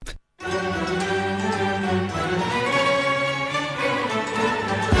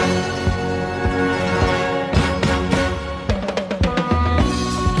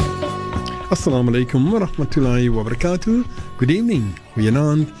Assalamu alaikum wa rahmatullahi wa barakatuh. Good evening,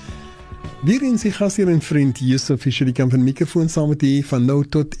 goeienaand. Weer eens die gasheer en vriend Yusuf Fisher, die kan van microfoon saam met u van nou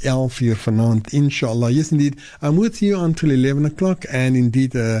tot 11 uur vanavond, inshallah. Yes, indeed. I'm with you until 11 o'clock, and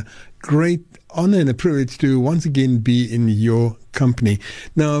indeed a great honor and a privilege to once again be in your company.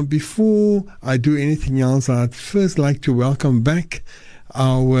 Now, before I do anything else, I'd first like to welcome back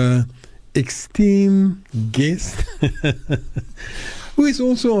our esteemed guest, who is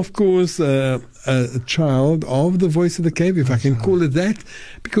also, of course, a child of the Voice of the Cape, if I can call it that,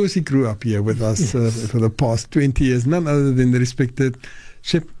 because he grew up here with us for the past 20 years, none other than the respected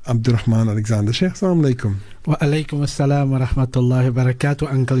Sheikh ABDURAHAAN Alexandre. Sheikh, assalamu alaikum. Wa alaikum assalam wa rahmatullahi wa barakatuh,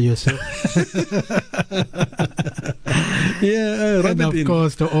 Uncle Yusuf. And of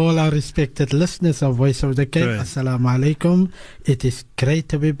course, to all our respected listeners of Voice of the Cape, assalamu alaikum. It is great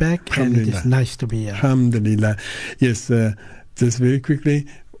to be back, and it is nice to be here. Alhamdulillah. Yes, just very quickly,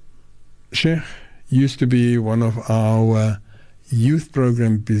 Sheikh used to be one of our youth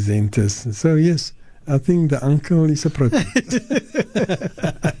program presenters. So, yes, I think the uncle is appropriate.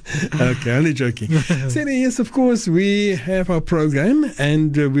 Okay, only joking. So, yes, of course, we have our program,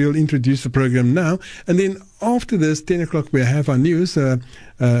 and we'll introduce the program now. And then after this, 10 o'clock, we have our news. I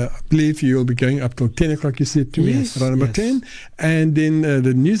believe you'll be going up till 10 o'clock, you said to me, around about 10. And then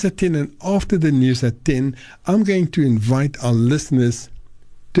the news at 10, and after the news at 10, I'm going to invite our listeners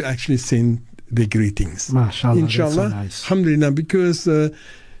to actually send their greetings. MashaAllah, inshallah, that's so nice. Alhamdulillah, because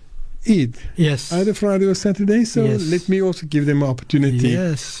Eid, either Friday or Saturday, so let me also give them an opportunity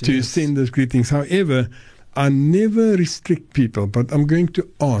to send those greetings. However, I never restrict people, but I'm going to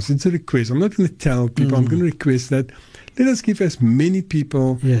ask. It's a request. I'm not going to tell people. I'm going to request that let us give as many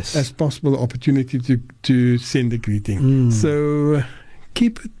people as possible the opportunity to send a greeting. So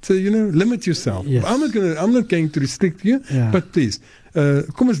keep it, limit yourself. I'm not going to restrict you, but please,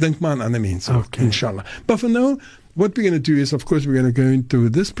 kom ons dink maar aan ander mense, inshallah. But for now, what we're going to do is, of course, we're going to go into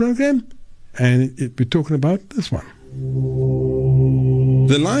this program, and we're talking about this one.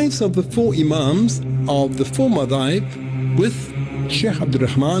 The lives of the four Imams of the four Madhaib with Sheikh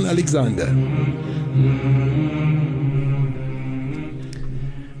ABDURAHAAN Alexandre.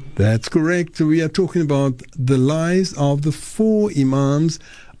 That's correct. We are talking about the lives of the four Imams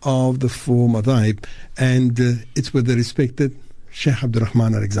of the four Madhaib, and it's with the respected Sheikh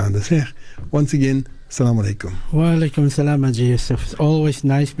ABDURAHAAN Alexandre. Sheikh, once again, Assalamu alaikum. Wa alaikum salam, Haji Yusuf. It's always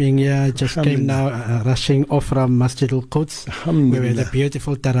nice being here. I just came now rushing off from Masjid al-Quds. We had a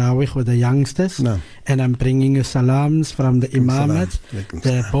beautiful Taraweeh with the youngsters. And I'm bringing you salams from the Imamat,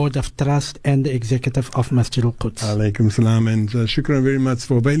 the Board of Trust, and the Executive of Masjid al-Quds. Alaikum salam. And shukran very much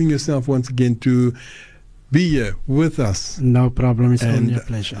for availing yourself once again to be here with us. No problem. It's only a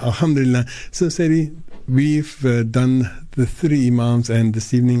pleasure. Alhamdulillah. So, Sari, we've done the three Imams, and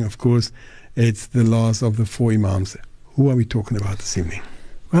this evening, of course, it's the last of the four Imams. Who are we talking about this evening?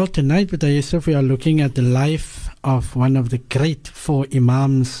 Well, tonight, Brother Yusuf, we are looking at the life of one of the great four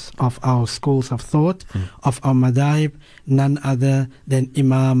Imams of our schools of thought, of our Madhaib, none other than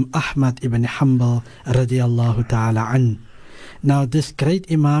Imam Ahmad ibn Hanbal radiyallahu ta'ala an. Now, this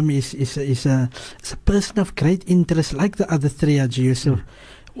great Imam is a person of great interest, like the other three, Haji Yusuf.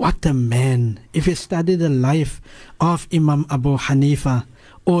 What a man. If you study the life of Imam Abu Hanifa,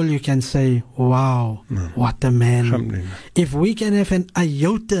 all you can say, wow, what a man. If we can have an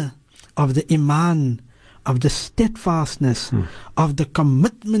iota of the iman, of the steadfastness, of the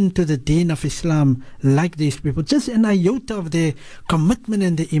commitment to the deen of Islam, like these people, just an iota of their commitment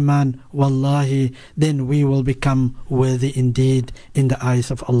and the iman, wallahi, then we will become worthy indeed in the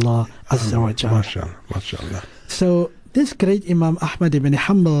eyes of Allah Azza wa Jalla. MashaAllah. So, this great Imam Ahmad ibn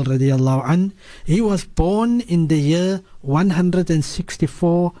Hanbal radiyallahu an, he was born in the year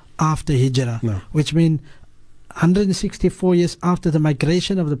 164 after Hijrah, which means 164 years after the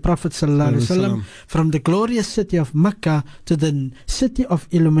migration of the Prophet sallallahu alaihi wasallam from the glorious city of Mecca to the city of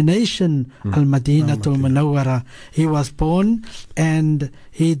illumination, Al-Madinatul Munawwara. He was born, and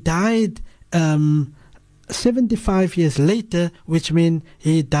he died 75 years later, which means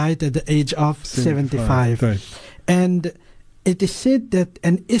he died at the age of 75. And it is said that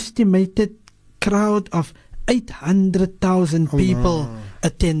an estimated crowd of 800,000 people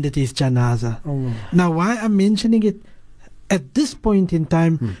attended his janazah. Now, why I'm mentioning it at this point in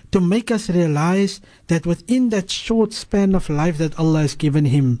time, to make us realize that within that short span of life that Allah has given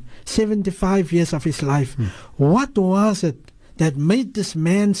him, 75 years of his life, what was it that made this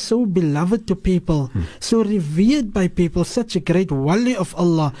man so beloved to people, so revered by people, such a great wali of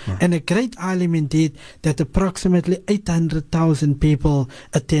Allah, and a great alim indeed, that approximately 800,000 people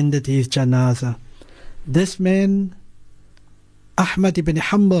attended his janazah? This man, Ahmad ibn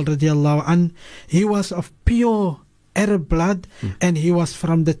Hanbal radiallahu an, he was of pure Arab blood, and he was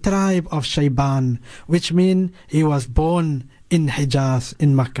from the tribe of Shayban, which means he was born in Hijaz,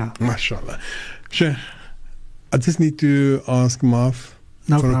 in Makkah. MashaAllah. Sheikh, I just need to ask Maaf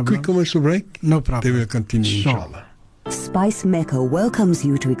for a quick commercial break. No problem. They will continue, inshallah. Spice Mecca welcomes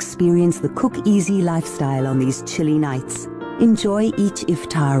you to experience the cook-easy lifestyle on these chilly nights. Enjoy each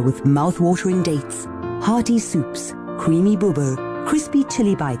iftar with mouth-watering dates, hearty soups, creamy bubur, crispy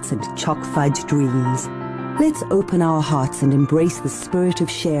chili bites and choc fudge dreams. Let's open our hearts and embrace the spirit of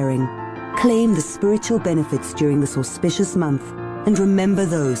sharing. Claim the spiritual benefits during this auspicious month and remember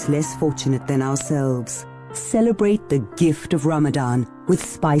those less fortunate than ourselves. Celebrate the gift of Ramadan with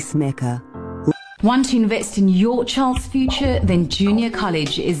Spice Mecca. Want to invest in your child's future? Then junior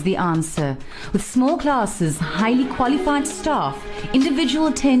college is the answer. With small classes, highly qualified staff, individual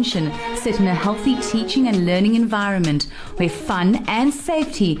attention set in a healthy teaching and learning environment where fun and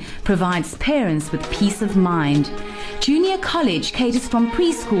safety provides parents with peace of mind. Junior college caters from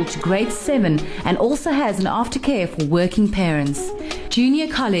preschool to grade 7 and also has an aftercare for working parents. Junior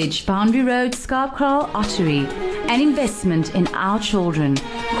College, Boundary Road, Scarborough, Ottery. An investment in our children.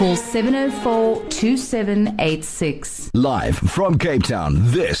 Call 704-2786. Live from Cape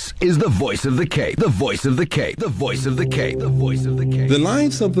Town, this is the Voice of the Cape. The Voice of the Cape. The Voice of the Cape. The Voice of the Cape. The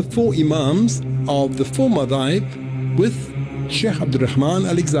lives of the 4 Imams of the 4 Madhaib with Sheikh ABDURAHAAN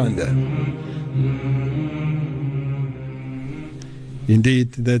Alexander.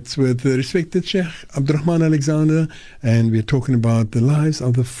 Indeed, that's with the respected Sheikh ABDURAHAAN Alexander, and we're talking about the lives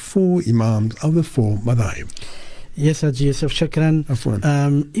of the 4 Imams of the 4 Madhaib. Yes, Haji Yusuf, shukran.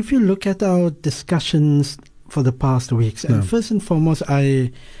 If you look at our discussions for the past weeks, and first and foremost,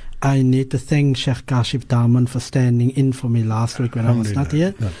 I need to thank Sheikh Kashif Daman for standing in for me last week when I was not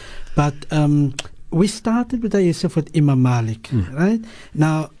here. But we started with Yusuf with Imam Malik, right?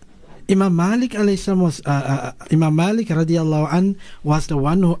 Now, Imam Malik radiallahu an was the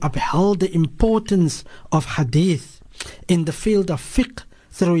one who upheld the importance of hadith in the field of fiqh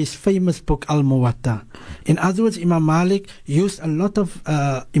through his famous book Al-Muwatta. In other words, Imam Malik used a lot of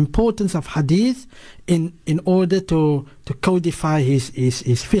importance of hadith in order to codify his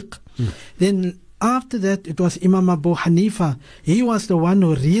fiqh. Then after that, it was Imam Abu Hanifa. He was the one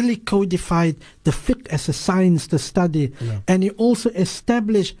who really codified the fiqh as a science to study. And he also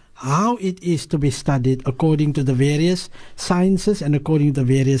established how it is to be studied according to the various sciences and according to the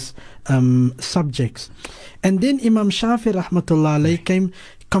various subjects. And then Imam Shafi rahmatullah alayhi came,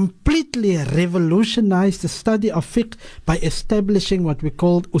 completely revolutionized the study of fiqh by establishing what we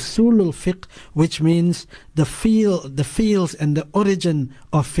called usulul fiqh, which means the fields and the origin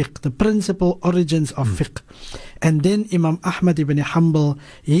of fiqh, the principal origins of fiqh. And then Imam Ahmad ibn Hanbal,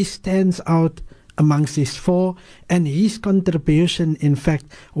 he stands out amongst these 4, and his contribution, in fact,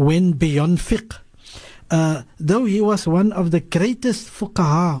 went beyond fiqh. Though he was one of the greatest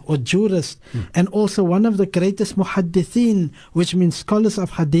fuqaha or jurists, and also one of the greatest muhaddithin, which means scholars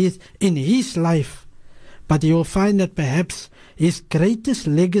of hadith, in his life, but you will find that perhaps his greatest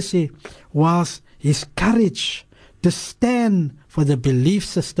legacy was his courage to stand for the belief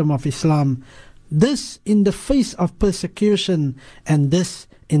system of Islam, this in the face of persecution, and this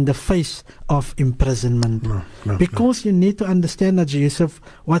in the face of imprisonment. Because you need to understand, Haji Yusuf,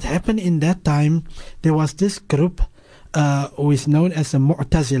 what happened in that time. There was this group who is known as the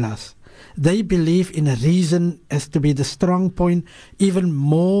Mu'tazilas. They believe in a reason as to be the strong point even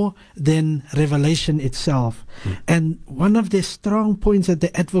more than revelation itself. And one of the strong points that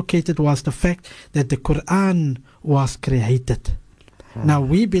they advocated was the fact that the Quran was created. Now,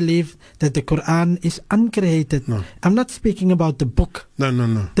 we believe that the Quran is uncreated. I'm not speaking about the book. No.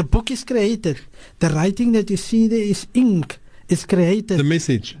 The book is created. The writing that you see there is ink. Is created. The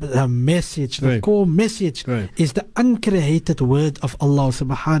message. The core message is the uncreated word of Allah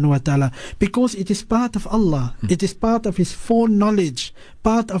subhanahu wa ta'ala, because it is part of Allah. It is part of His foreknowledge,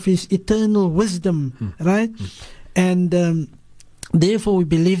 part of His eternal wisdom, right? And therefore we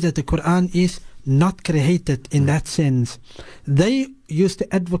believe that the Quran is not created in that sense. They used to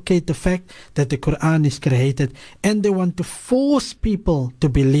advocate the fact that the Quran is created, and they want to force people to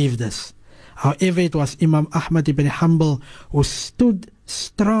believe this. However, it was Imam Ahmad ibn Hanbal who stood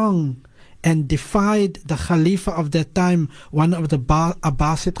strong and defied the Khalifa of that time, one of the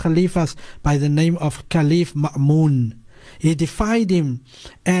Abbasid Khalifas by the name of Caliph Ma'mun. He defied him,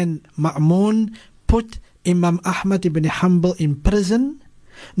 and Ma'mun put Imam Ahmad ibn Hanbal in prison.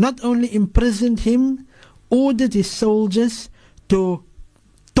 Not only imprisoned him, ordered his soldiers to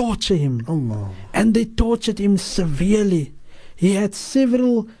torture him. And they tortured him severely. He had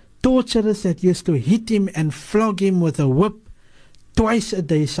several torturers that used to hit him and flog him with a whip twice a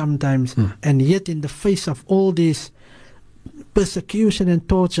day sometimes. And yet in the face of all this persecution and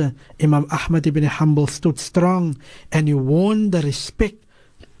torture, Imam Ahmad ibn Hanbal stood strong, and he won the respect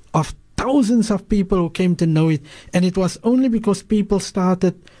of thousands of people who came to know it. And it was only because people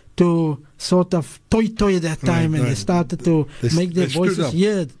started to sort of toy that time, and they started to make their voices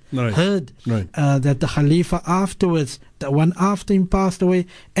heard, that the Khalifa afterwards, the one after him passed away,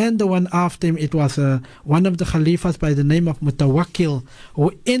 and the one after him, it was one of the Khalifas by the name of Mutawakkil,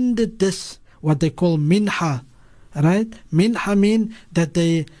 who ended this, what they call minha. Right? Minha mean that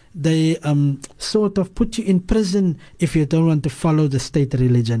they sort of put you in prison if you don't want to follow the state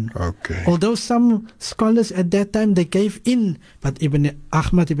religion. Okay. Although some scholars at that time, they gave in, but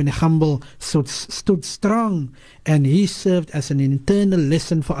Ahmad ibn Hanbal stood strong, and he served as an internal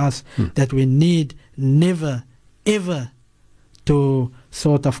lesson for us that we need never, ever to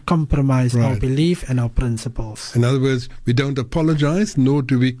sort of compromise our belief and our principles. In other words, we don't apologize, nor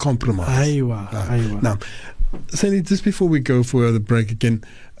do we compromise. Aywa. Now, Sandy, just before we go for the break again,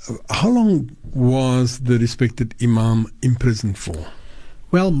 how long was the respected Imam imprisoned for?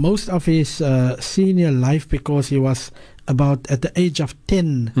 Well, most of his senior life, because he was about at the age of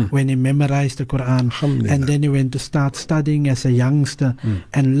 10 when he memorized the Quran, and then he went to start studying as a youngster,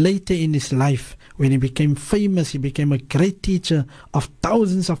 and later in his life, when he became famous, he became a great teacher of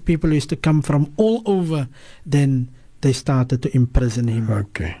thousands of people who used to come from all over, then they started to imprison him.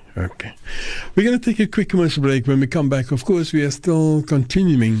 Okay. We're going to take a quick commercial break. When we come back, of course, we are still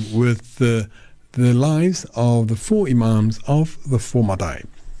continuing with the lives of the 4 Imams of the 4 Madhaib.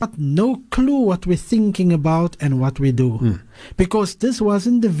 But no clue what we're thinking about and what we do. Because this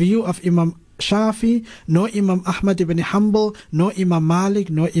wasn't the view of Imam Shafi, nor Imam Ahmad ibn Hanbal, nor Imam Malik,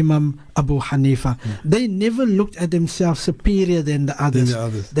 nor Imam Abu Hanifa. They never looked at themselves superior than the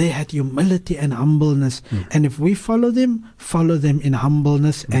others. They had humility and humbleness. And if we follow them in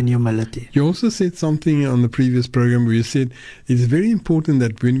humbleness and humility. You also said something on the previous program where you said it's very important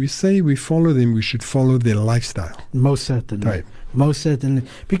that when we say we follow them, we should follow their lifestyle. Most certainly. Right. Most certainly.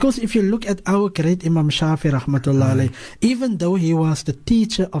 Because if you look at our great Imam Shafi rahmatullah alayh, even though he was the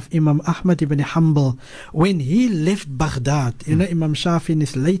teacher of Imam Ahmad ibn Hanbal, when he left Baghdad, you know, Imam Shafi in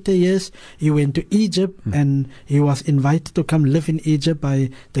his later years, he went to Egypt and he was invited to come live in Egypt by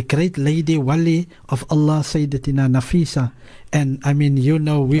the great lady Wali of Allah, Sayyidatina Nafisa. And I mean, you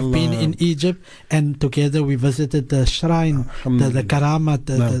know, we've been in Egypt, and together we visited the shrine, the karamat,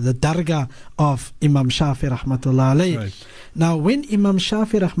 the dargah of Imam Shafi rahmatullah alayh. Right. Now, when Imam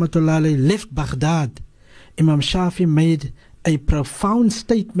Shafi rahmatullah alayh left Baghdad, Imam Shafi made a profound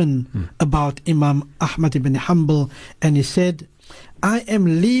statement about Imam Ahmad ibn Hanbal, and he said, I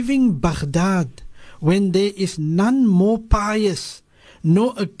am leaving Baghdad when there is none more pious,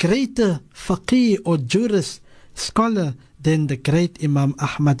 nor a greater faqih or jurist, scholar than the great Imam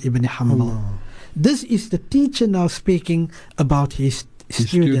Ahmad ibn Hanbal. This is the teacher now speaking about his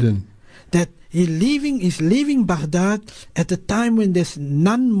student. That is leaving Baghdad at a time when there's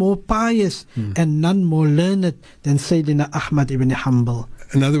none more pious and none more learned than Sayyidina Ahmad ibn Hanbal.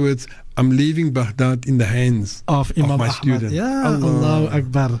 In other words, I'm leaving Baghdad in the hands of Imam my Ahmad. student. Yeah, Allahu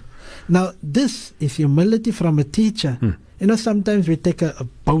Akbar. Now, this is humility from a teacher. You know, sometimes we take a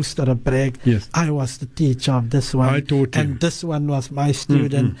boast or a brag. Yes. I was the teacher of this one. I taught him. And this one was my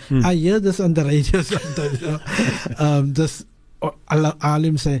student. I hear this on the radio sometimes. This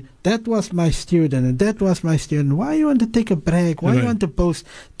alim say, that was my student and that was my student. Why you want to take a brag? Why you want to boast?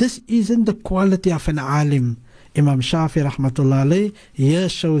 This isn't the quality of an alim. Imam Shafi rahmatullah alayh here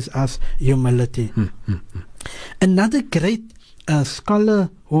shows us humility. Another great scholar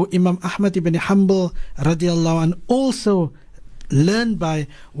who Imam Ahmad ibn Hanbal radiallahu anh also learned by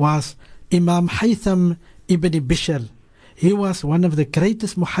was Imam Haytham ibn Bishr. He was one of the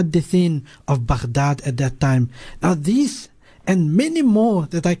greatest muhaddithin of Baghdad at that time. Now these and many more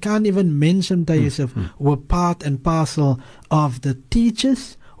that I can't even mention, Yusuf, were part and parcel of the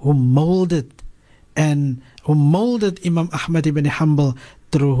teachers who molded Imam Ahmad ibn Hanbal,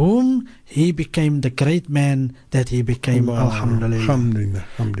 through whom he became the great man that he became. Alhamdulillah.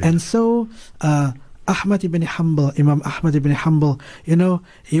 And so Imam Ahmad ibn Hanbal, you know,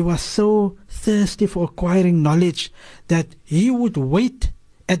 he was so thirsty for acquiring knowledge that he would wait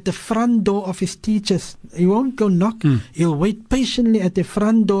at the front door of his teachers. He won't go knock. He'll wait patiently at the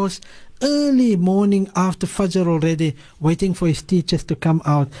front doors early morning after Fajr already, waiting for his teachers to come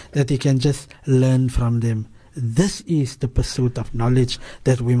out that he can just learn from them. This is the pursuit of knowledge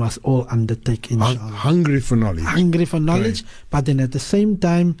that we must all undertake, inshallah. Hungry for knowledge. Hungry for knowledge, but then at the same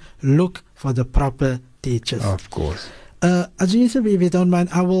time, look for the proper teachers. Of course. Ajay Yusuf, if you don't mind,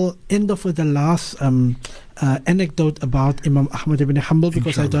 I will end off with the last anecdote about Imam Ahmad ibn Hanbal,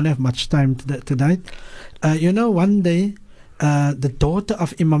 because I don't have much time tonight. One day, the daughter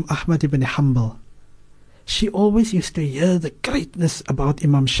of Imam Ahmad ibn Hanbal, she always used to hear the greatness about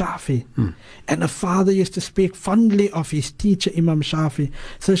Imam Shafi. And her father used to speak fondly of his teacher, Imam Shafi.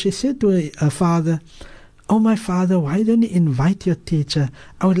 So she said to her father, "Oh, my father, why don't you invite your teacher?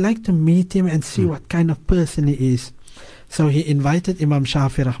 I would like to meet him and see what kind of person he is." So he invited Imam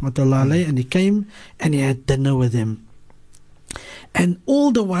Shafi rahmatullah alayhi, and he came and he had dinner with him. And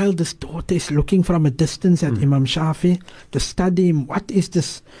all the while this daughter is looking from a distance at Imam Shafi to study him. What is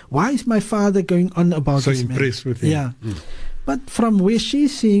this? Why is my father going on about this man? So impressed with him. Yeah. But from where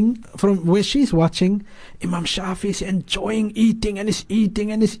she's watching, Imam Shafi is enjoying eating, and is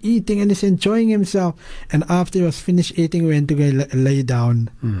eating and is eating and is enjoying himself. And after he was finished eating, he went to go lay down.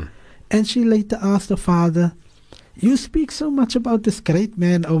 And she later asked her father, "You speak so much about this great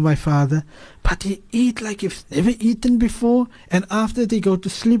man, oh my father, but he eat like he's never eaten before, and after they go to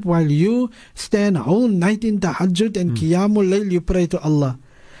sleep while you stand whole night in tahajjud and qiyamul layl, you pray to Allah."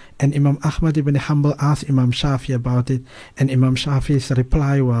 And Imam Ahmad ibn Hanbal asked Imam Shafi about it, and Imam Shafi's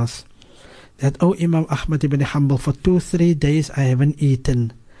reply was that, "Oh Imam Ahmad ibn Hanbal, for 2-3 days I haven't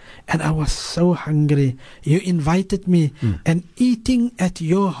eaten, and I was so hungry. You invited me, and eating at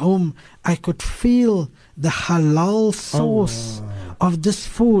your home, I could feel the halal source of this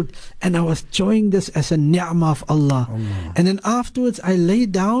food, and I was enjoying this as a ni'mah of Allah. And then afterwards I lay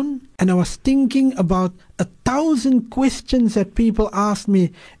down and I was thinking about 1,000 questions that people asked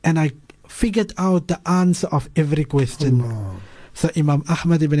me, and I figured out the answer of every question." So Imam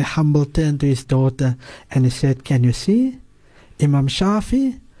Ahmad ibn Hanbal turned to his daughter and he said, "Can you see, Imam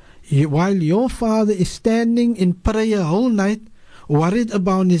Shafi, while your father is standing in prayer whole night, worried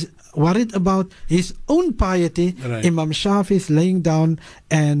about his own piety, right, Imam Shafi is laying down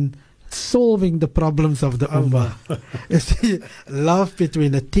and solving the problems of the ummah." You see, love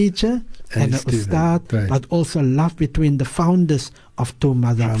between a teacher and a ustad, right, but also love between the founders of two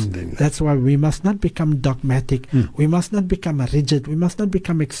madhabs. That's why we must not become dogmatic. We must not become rigid. We must not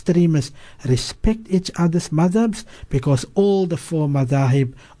become extremists. Respect each other's madhabs, because all the 4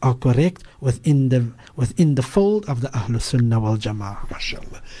 madhahib are correct within the fold of the Ahlus Sunnah wal Jama'ah.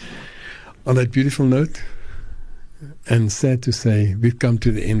 MashaAllah. On that beautiful note, and sad to say, we've come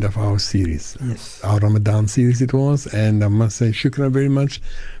to the end of our series. Yes. Our Ramadan series it was, and I must say shukran very much.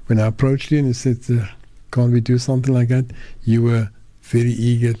 When I approached you and you said, "Can't we do something like that?" You were very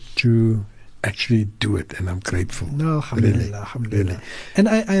eager to actually do it, and I'm grateful. No, alhamdulillah, really, alhamdulillah. Really. And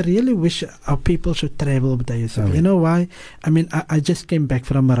I really wish our people should travel with Yusuf. You know why? I mean, I just came back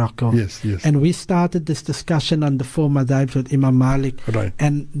from Morocco. Yes. And we started this discussion on the 4 madhabs with Imam Malik. Right.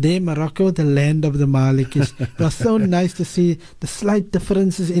 And there, Morocco, the land of the Malikis, it was so nice to see the slight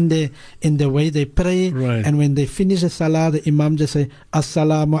differences in the way they pray. Right. And when they finish the salah, the Imam just say,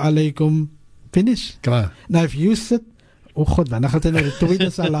 "Assalamu alaikum," finish. Klaar. Now if you sit, oh God, wanneer gaat hy nou die tweede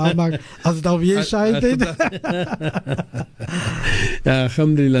salaam maak as dit alweer shahid het?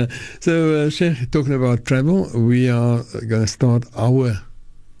 Alhamdulillah. So, Sheikh, talking about travel, we are going to start our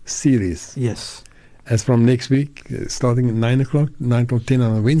series. Yes. As from next week, starting at 9 o'clock, 9 till 10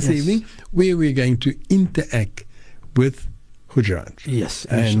 on a Wednesday evening, where we're going to interact with Hujrat. Yes.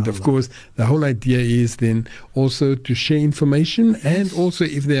 And of course, the whole idea is then also to share information, and also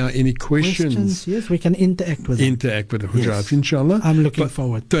if there are any questions, yes, we can interact with them. Interact with the Hujrat, inshallah. I'm looking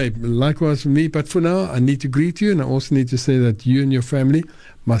forward. Likewise for me, but for now, I need to greet you, and I also need to say that you and your family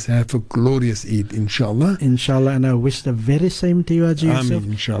must have a glorious Eid, inshallah. Inshallah, and I wish the very same to you, Haji Yusuf,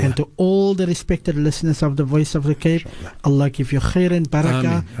 inshallah. And to all the respected listeners of the Voice of the Cape. Inshallah. Allah give you khair and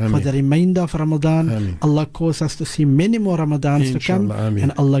barakah for the remainder of Ramadan. Ameen. Allah cause us to see many more Ramadans to come. Ameen.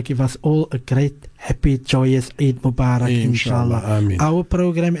 And Allah give us all a great, happy, joyous Eid Mubarak, inshallah. Ameen. Our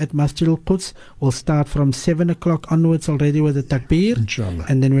program at Masjid al-Quds will start from 7 o'clock onwards already with the takbir. Inshallah.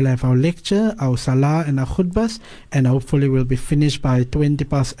 And then we'll have our lecture, our salah and our khutbas, and hopefully we'll be finished by 20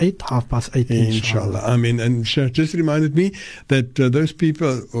 past 8, half past 8, inshallah. I mean, and Sheikh just reminded me that those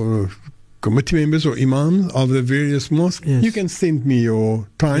people or committee members or imams of the various mosques, you can send me your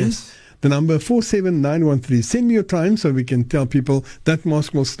times. The number 47913. Send me your time so we can tell people that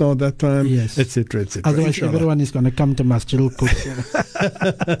mosque will start that time, etc., etc. Otherwise, everyone is going to come to Masjid al-Quds.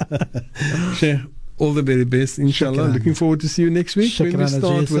 Sheikh, all the very best, inshallah. Shukran. Looking forward to see you next week when we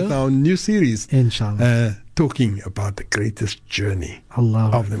start with our new series, inshallah, talking about the greatest journey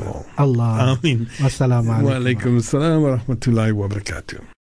Allah of them all. Allah. Ameen. Wassalamu alaikum. Wa alaikum assalam wa rahmatullahi wa barakatuh.